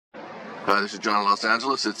Hi, this is John in Los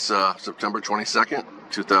Angeles. It's September 22nd,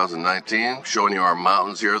 2019, showing you our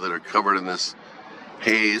mountains here that are covered in this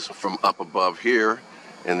haze from up above here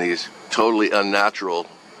and these totally unnatural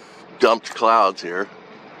dumped clouds here.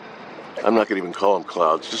 I'm not going to even call them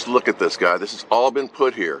clouds. Just look at this, guy. This has all been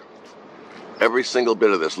put here. Every single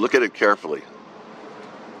bit of this. Look at it carefully.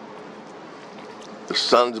 The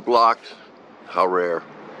sun's blocked. How rare.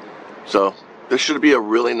 So this should be a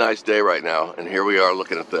really nice day right now, and here we are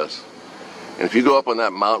looking at this. And if you go up on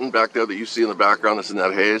that mountain back there that you see in the background that's in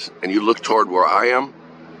that haze, and you look toward where I am,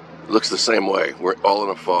 it looks the same way. We're all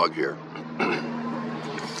in a fog here.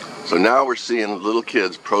 So now we're seeing little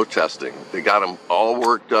kids protesting. They got them all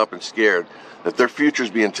worked up and scared that their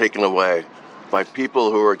future's being taken away by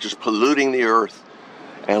people who are just polluting the earth,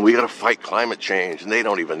 and we got to fight climate change, and they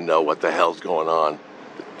don't even know what the hell's going on.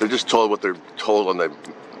 They're just told what they're told on the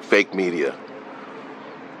fake media.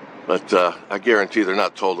 But I guarantee they're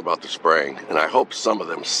not told about the spraying, and I hope some of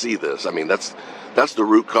them see this. I mean, that's the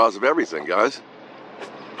root cause of everything, guys.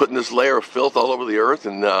 Putting this layer of filth all over the earth,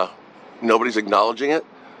 and nobody's acknowledging it.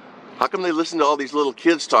 How come they listen to all these little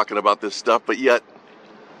kids talking about this stuff, but yet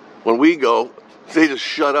when we go, they just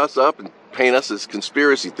shut us up and paint us as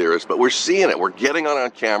conspiracy theorists? But we're seeing it. We're getting on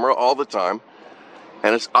camera all the time,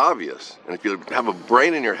 and it's obvious. And if you have a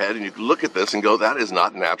brain in your head and you look at this and go, that is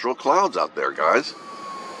not natural clouds out there, guys.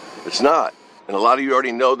 It's not. And a lot of you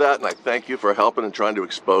already know that, and I thank you for helping and trying to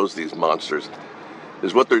expose these monsters.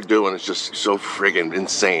 Because what they're doing is just so friggin'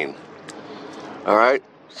 insane. Alright?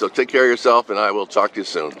 So take care of yourself, and I will talk to you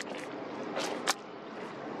soon.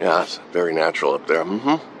 Yeah, it's very natural up there.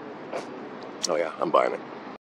 Oh yeah, I'm buying it.